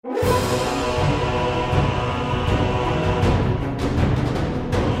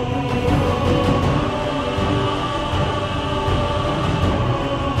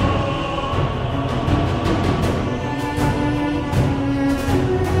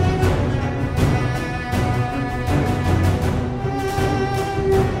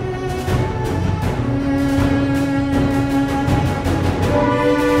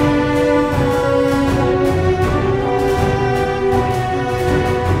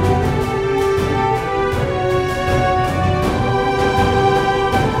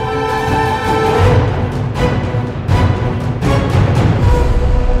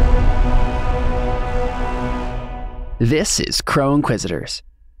This is Crow Inquisitors,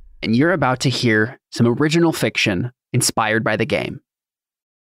 and you're about to hear some original fiction inspired by the game.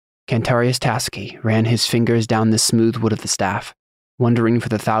 Cantarius Tasky ran his fingers down the smooth wood of the staff, wondering for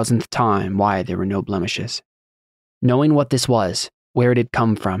the 1000th time why there were no blemishes. Knowing what this was, where it had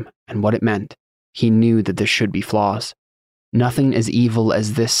come from, and what it meant, he knew that there should be flaws. Nothing as evil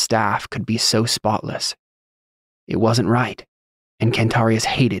as this staff could be so spotless. It wasn't right, and Cantarius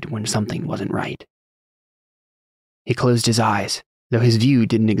hated when something wasn't right. He closed his eyes, though his view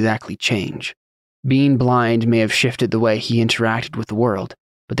didn't exactly change. Being blind may have shifted the way he interacted with the world,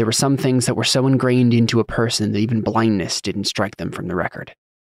 but there were some things that were so ingrained into a person that even blindness didn't strike them from the record.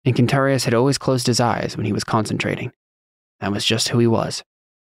 And Cantarius had always closed his eyes when he was concentrating. That was just who he was.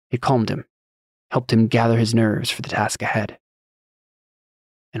 It calmed him, helped him gather his nerves for the task ahead.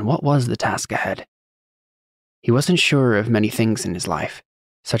 And what was the task ahead? He wasn't sure of many things in his life,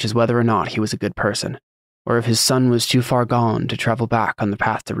 such as whether or not he was a good person, or if his son was too far gone to travel back on the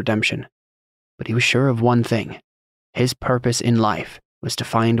path to redemption. But he was sure of one thing. His purpose in life was to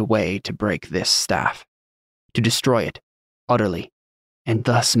find a way to break this staff, to destroy it, utterly, and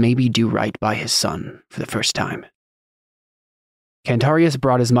thus maybe do right by his son for the first time. Cantarius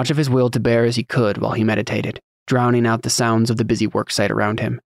brought as much of his will to bear as he could while he meditated, drowning out the sounds of the busy worksite around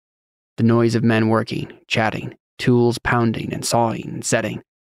him. The noise of men working, chatting, tools pounding and sawing and setting.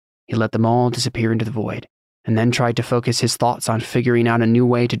 He let them all disappear into the void, and then tried to focus his thoughts on figuring out a new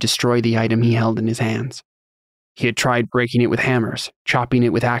way to destroy the item he held in his hands. He had tried breaking it with hammers, chopping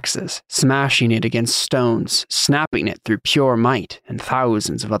it with axes, smashing it against stones, snapping it through pure might, and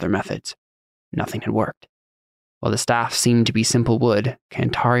thousands of other methods. Nothing had worked. While the staff seemed to be simple wood,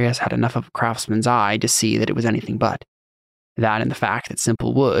 Cantarius had enough of a craftsman's eye to see that it was anything but. That and the fact that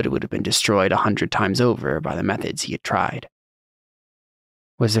simple wood would have been destroyed 100 times over by the methods he had tried.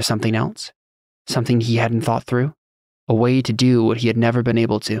 Was there something else? Something he hadn't thought through? A way to do what he had never been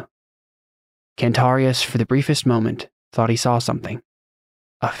able to? Cantarius, for the briefest moment, thought he saw something.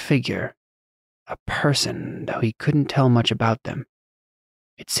 A figure. A person, though he couldn't tell much about them.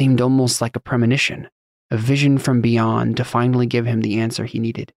 It seemed almost like a premonition, a vision from beyond to finally give him the answer he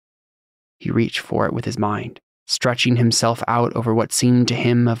needed. He reached for it with his mind, stretching himself out over what seemed to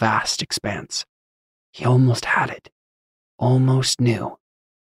him a vast expanse. He almost had it. Almost knew.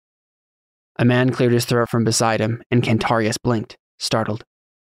 A man cleared his throat from beside him, and Cantarius blinked, startled.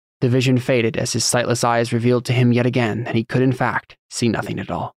 The vision faded as his sightless eyes revealed to him yet again that he could in fact see nothing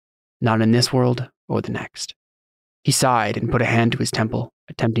at all, not in this world or the next. He sighed and put a hand to his temple,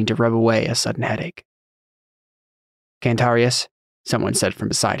 attempting to rub away a sudden headache. "Cantarius," someone said from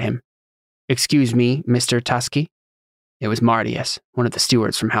beside him. "Excuse me, Mr. Tasky?" It was Mardius, one of the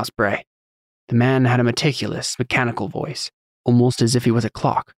stewards from House Bray. The man had a meticulous, mechanical voice, almost as if he was a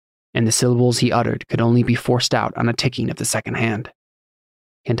clock, and the syllables he uttered could only be forced out on a ticking of the second hand.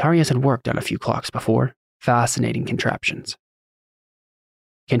 Cantarius had worked on a few clocks before, fascinating contraptions.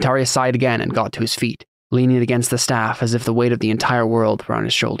 Cantarius sighed again and got to his feet, leaning against the staff as if the weight of the entire world were on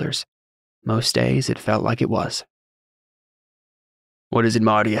his shoulders. Most days it felt like it was. "What is it,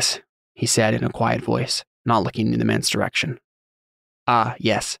 Mardius?" he said in a quiet voice, not looking in the man's direction. "Ah,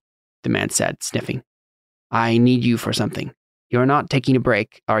 yes," the man said, sniffing. "I need you for something. You're not taking a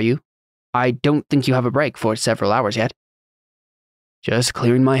break, are you? I don't think you have a break for several hours yet." "Just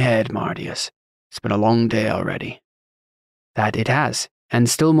clearing my head, Mardius. It's been a long day already." "That it has, and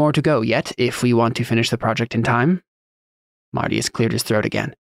still more to go yet if we want to finish the project in time." Mardius cleared his throat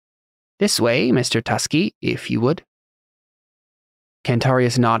again. "This way, Mr. Tasky, if you would."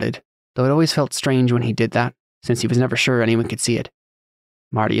 Cantarius nodded, though it always felt strange when he did that, since he was never sure anyone could see it.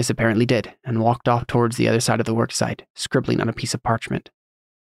 Mardius apparently did, and walked off towards the other side of the worksite, scribbling on a piece of parchment.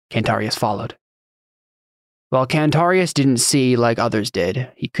 Cantarius followed. While Cantarius didn't see like others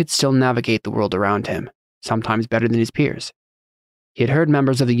did, he could still navigate the world around him, sometimes better than his peers. He had heard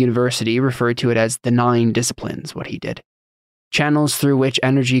members of the university refer to it as the 9 disciplines, what he did. Channels through which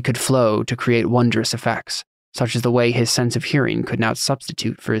energy could flow to create wondrous effects, such as the way his sense of hearing could now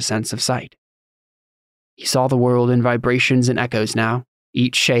substitute for his sense of sight. He saw the world in vibrations and echoes now,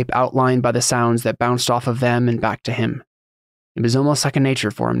 each shape outlined by the sounds that bounced off of them and back to him. It was almost second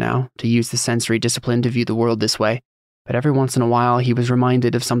nature for him now to use the sensory discipline to view the world this way, but every once in a while he was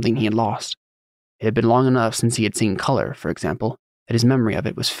reminded of something he had lost. It had been long enough since he had seen color, for example, that his memory of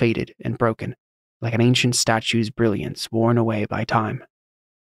it was faded and broken, like an ancient statue's brilliance worn away by time.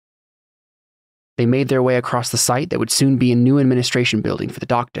 They made their way across the site that would soon be a new administration building for the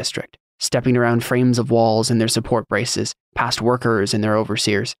dock district, stepping around frames of walls and their support braces, past workers and their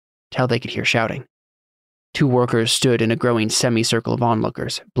overseers, till they could hear shouting. 2 workers stood in a growing semicircle of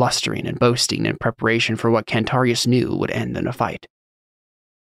onlookers, blustering and boasting in preparation for what Cantarius knew would end in a fight.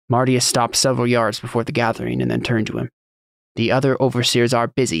 Mardius stopped several yards before the gathering and then turned to him. "The other overseers are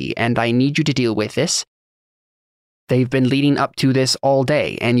busy, and I need you to deal with this. They've been leading up to this all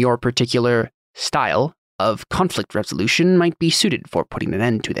day, and your particular style of conflict resolution might be suited for putting an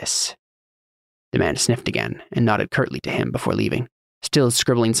end to this." The man sniffed again and nodded curtly to him before leaving, still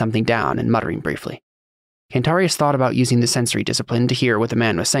scribbling something down and muttering briefly. Cantarius thought about using the sensory discipline to hear what the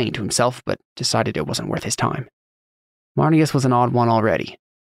man was saying to himself, but decided it wasn't worth his time. Mardius was an odd one already,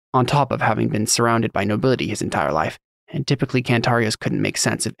 on top of having been surrounded by nobility his entire life, and typically Cantarius couldn't make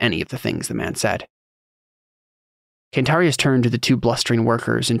sense of any of the things the man said. Cantarius turned to the 2 blustering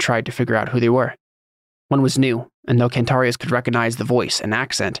workers and tried to figure out who they were. One was new, and though Cantarius could recognize the voice and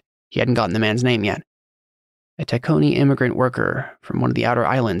accent, he hadn't gotten the man's name yet. A Taconi immigrant worker from one of the outer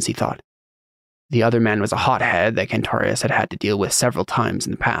islands, he thought. The other man was a hothead that Cantarius had to deal with several times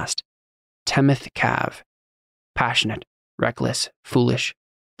in the past. Temeth Cav. Passionate, reckless, foolish,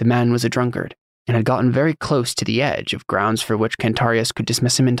 the man was a drunkard, and had gotten very close to the edge of grounds for which Cantarius could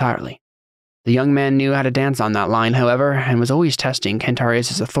dismiss him entirely. The young man knew how to dance on that line, however, and was always testing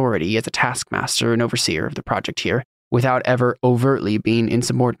Cantarius' authority as a taskmaster and overseer of the project here, without ever overtly being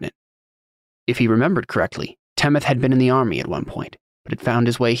insubordinate. If he remembered correctly, Temeth had been in the army at one point, but had found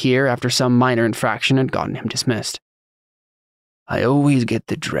his way here after some minor infraction had gotten him dismissed. "I always get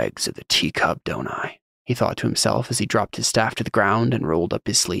the dregs of the teacup, don't I?" he thought to himself as he dropped his staff to the ground and rolled up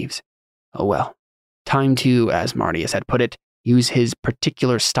his sleeves. Oh well, time to, as Mardius had put it, use his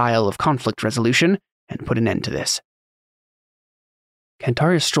particular style of conflict resolution and put an end to this.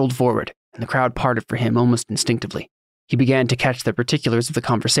 Cantarius strolled forward, and the crowd parted for him almost instinctively. He began to catch the particulars of the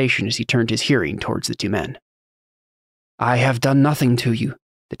conversation as he turned his hearing towards the 2 men. "I have done nothing to you,"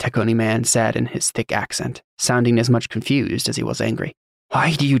 the Taconi man said in his thick accent, sounding as much confused as he was angry.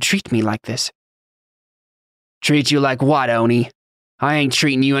 "Why do you treat me like this?" "Treat you like what, Oni? I ain't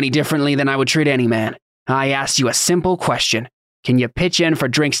treating you any differently than I would treat any man. I asked you a simple question. Can you pitch in for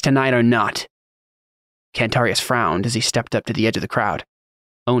drinks tonight or not?" Cantarius frowned as he stepped up to the edge of the crowd.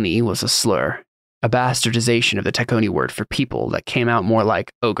 Oni was a slur, a bastardization of the Taconi word for people that came out more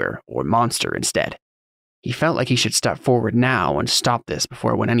like ogre or monster instead. He felt like he should step forward now and stop this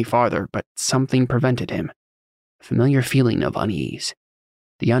before it went any farther, but something prevented him. A familiar feeling of unease.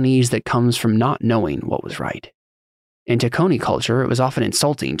 The unease that comes from not knowing what was right. In Taconi culture, it was often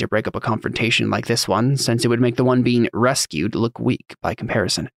insulting to break up a confrontation like this one, since it would make the one being rescued look weak by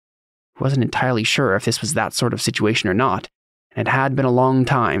comparison. He wasn't entirely sure if this was that sort of situation or not, and it had been a long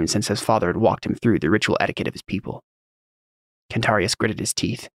time since his father had walked him through the ritual etiquette of his people. Cantarius gritted his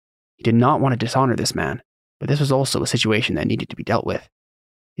teeth. He did not want to dishonor this man, but this was also a situation that needed to be dealt with.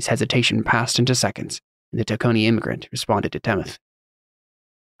 His hesitation passed into seconds, and the Taconi immigrant responded to Temeth.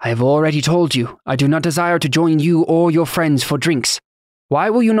 "I have already told you, I do not desire to join you or your friends for drinks. Why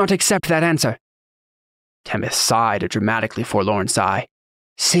will you not accept that answer?" Temeth sighed a dramatically forlorn sigh.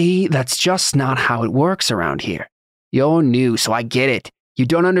 "See, that's just not how it works around here. You're new, so I get it. You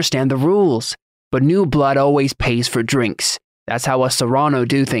don't understand the rules. But new blood always pays for drinks. That's how us Serrano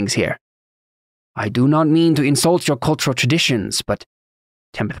do things here." "I do not mean to insult your cultural traditions, but..."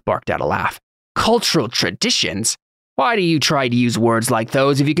 Temeth barked out a laugh. "Cultural traditions? Why do you try to use words like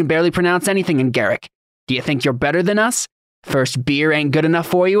those if you can barely pronounce anything in Garrick? Do you think you're better than us? First beer ain't good enough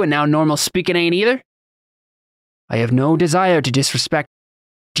for you, and now normal speaking ain't either?" "I have no desire to disrespect..."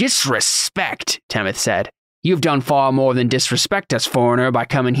 "Disrespect," Temeth said. "You've done far more than disrespect us, foreigner, by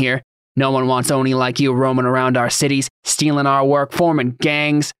coming here. No one wants Oni like you roaming around our cities, stealing our work, forming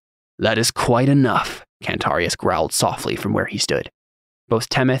gangs." "That is quite enough," Cantarius growled softly from where he stood. Both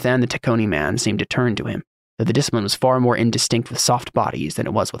Temeth and the Taconi man seemed to turn to him, though the discipline was far more indistinct with soft bodies than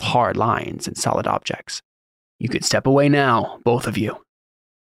it was with hard lines and solid objects. "You can step away now, both of you."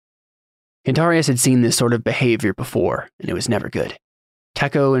 Cantarius had seen this sort of behavior before, and it was never good.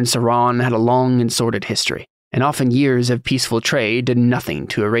 Teco and Saran had a long and sordid history, and often years of peaceful trade did nothing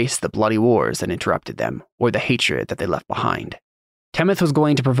to erase the bloody wars that interrupted them, or the hatred that they left behind. Temeth was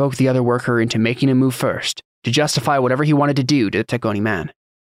going to provoke the other worker into making a move first, to justify whatever he wanted to do to the Taconi man.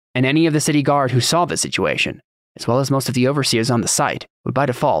 And any of the city guard who saw the situation, as well as most of the overseers on the site, would by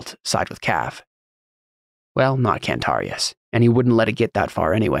default side with Cav. Well, not Cantarius, and he wouldn't let it get that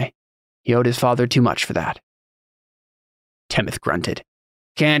far anyway. He owed his father too much for that. Temeth grunted.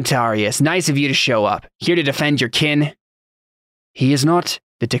 "Cantarius, nice of you to show up. Here to defend your kin." "He is not,"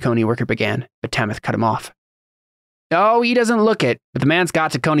 the Taconi worker began, but Temeth cut him off. "Oh, he doesn't look it, but the man's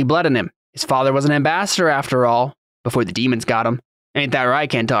got Taconi blood in him. His father was an ambassador after all, before the demons got him. Ain't that right,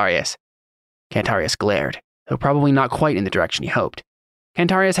 Cantarius?" Cantarius glared, though probably not quite in the direction he hoped.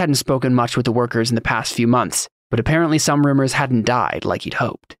 Cantarius hadn't spoken much with the workers in the past few months, but apparently some rumors hadn't died like he'd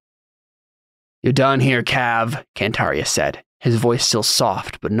hoped. "You're done here, Cav," Cantarius said, his voice still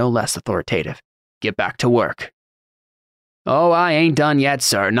soft but no less authoritative. "Get back to work." "Oh, I ain't done yet,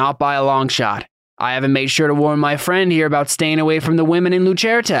 sir, not by a long shot. I haven't made sure to warn my friend here about staying away from the women in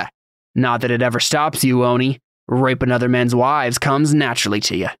Lucerta. Not that it ever stops you, Oni. Raping other men's wives comes naturally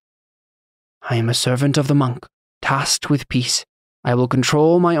to you." "I am a servant of the monk, tasked with peace. I will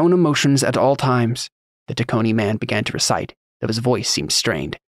control my own emotions at all times," the Taconi man began to recite, though his voice seemed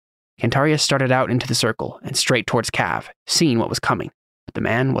strained. Cantarius started out into the circle and straight towards Cav, seeing what was coming, but the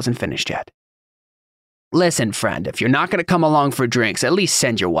man wasn't finished yet. "Listen, friend, if you're not going to come along for drinks, at least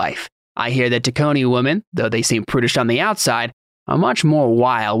send your wife. I hear that Taconi women, though they seem prudish on the outside, are much more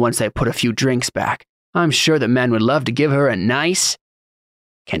wild once they put a few drinks back. I'm sure the men would love to give her a nice—"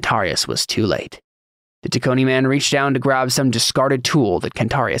 Cantarius was too late. The Taconi man reached down to grab some discarded tool that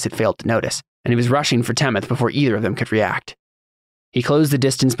Cantarius had failed to notice, and he was rushing for Temeth before either of them could react. He closed the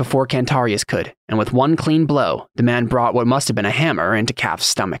distance before Cantarius could, and with one clean blow, the man brought what must have been a hammer into Cav's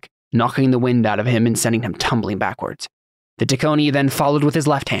stomach, knocking the wind out of him and sending him tumbling backwards. The Taconi then followed with his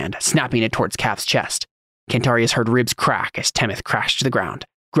left hand, snapping it towards Cav's chest. Cantarius heard ribs crack as Temeth crashed to the ground,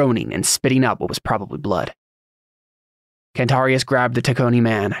 groaning and spitting up what was probably blood. Cantarius grabbed the Taconi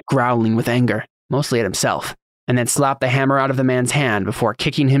man, growling with anger, mostly at himself, and then slapped the hammer out of the man's hand before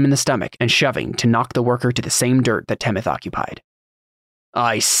kicking him in the stomach and shoving to knock the worker to the same dirt that Temeth occupied.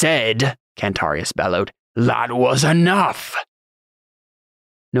 "I said," Cantarius bellowed, "that was enough!"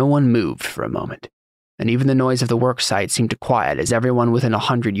 No one moved for a moment, and even the noise of the work site seemed to quiet as everyone within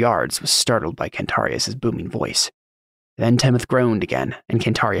 100 yards was startled by Cantarius' booming voice. Then Temeth groaned again, and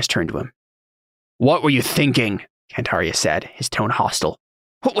Cantarius turned to him. "What were you thinking?" Cantarius said, his tone hostile.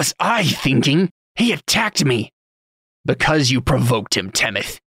 "What was I thinking? He attacked me!" "Because you provoked him,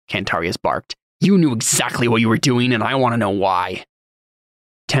 Temeth," Cantarius barked. "You knew exactly what you were doing, and I want to know why."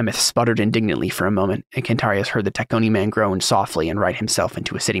 Temeth sputtered indignantly for a moment, and Cantarius heard the Taconi man groan softly and right himself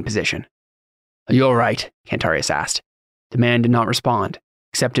into a sitting position. "Are you all right?" Cantarius asked. The man did not respond,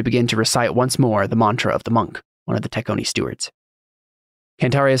 except to begin to recite once more the mantra of the monk, one of the Taconi stewards.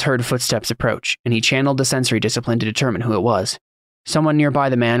 Cantarius heard footsteps approach, and he channeled the sensory discipline to determine who it was. Someone nearby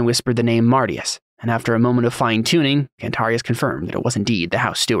the man whispered the name Mardius, and after a moment of fine-tuning, Cantarius confirmed that it was indeed the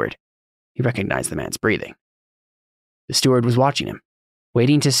house steward. He recognized the man's breathing. The steward was watching him,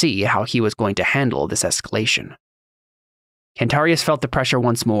 waiting to see how he was going to handle this escalation. Cantarius felt the pressure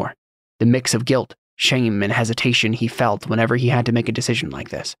once more, the mix of guilt, shame, and hesitation he felt whenever he had to make a decision like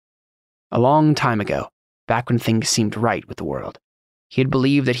this. A long time ago, back when things seemed right with the world, he had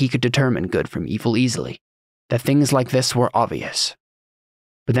believed that he could determine good from evil easily, that things like this were obvious.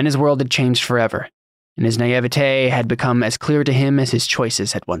 But then his world had changed forever, and his naivete had become as clear to him as his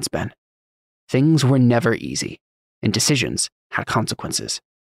choices had once been. Things were never easy, and decisions had consequences.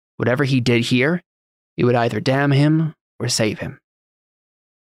 Whatever he did here, it would either damn him or save him.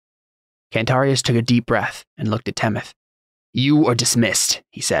 Cantarius took a deep breath and looked at Temeth. "You are dismissed,"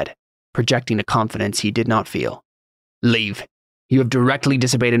 he said, projecting a confidence he did not feel. "Leave. You have directly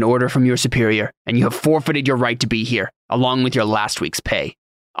disobeyed an order from your superior, and you have forfeited your right to be here, along with your last week's pay.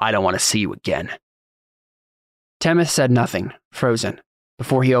 I don't want to see you again." Temeth said nothing, frozen,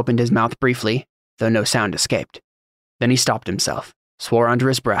 before he opened his mouth briefly, though no sound escaped. Then he stopped himself, swore under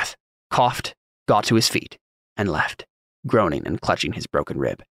his breath, coughed, got to his feet, and left, groaning and clutching his broken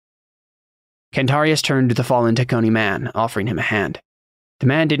rib. Cantarius turned to the fallen Taconi man, offering him a hand. The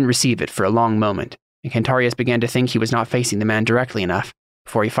man didn't receive it for a long moment, and Cantarius began to think he was not facing the man directly enough,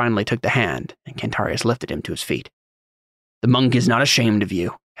 before he finally took the hand, and Cantarius lifted him to his feet. "The monk is not ashamed of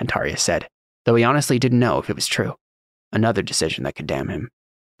you," Cantarius said, though he honestly didn't know if it was true. Another decision that could damn him.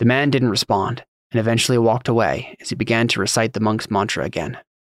 The man didn't respond, and eventually walked away as he began to recite the monk's mantra again.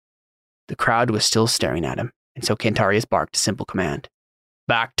 The crowd was still staring at him, and so Cantarius barked a simple command.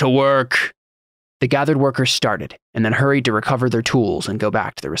 "Back to work!" The gathered workers started, and then hurried to recover their tools and go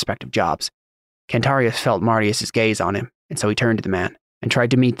back to their respective jobs. Cantarius felt Mardius' gaze on him, and so he turned to the man, and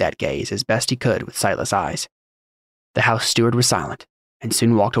tried to meet that gaze as best he could with sightless eyes. The house steward was silent, and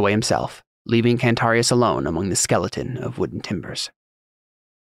soon walked away himself, leaving Cantarius alone among the skeleton of wooden timbers.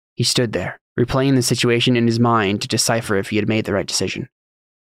 He stood there, replaying the situation in his mind to decipher if he had made the right decision.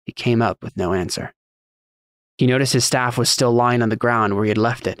 He came up with no answer. He noticed his staff was still lying on the ground where he had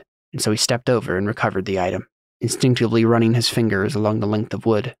left it, and so he stepped over and recovered the item, instinctively running his fingers along the length of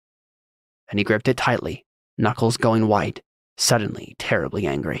wood. Then he gripped it tightly, knuckles going white, suddenly terribly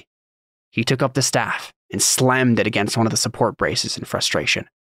angry. He took up the staff and slammed it against one of the support braces in frustration.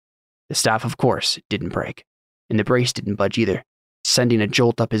 The staff, of course, didn't break, and the brace didn't budge either, sending a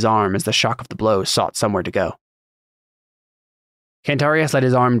jolt up his arm as the shock of the blow sought somewhere to go. Cantarius let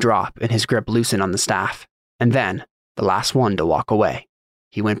his arm drop and his grip loosen on the staff, and then, the last one to walk away,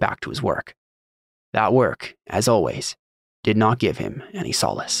 he went back to his work. That work, as always, did not give him any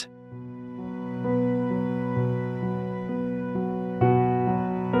solace.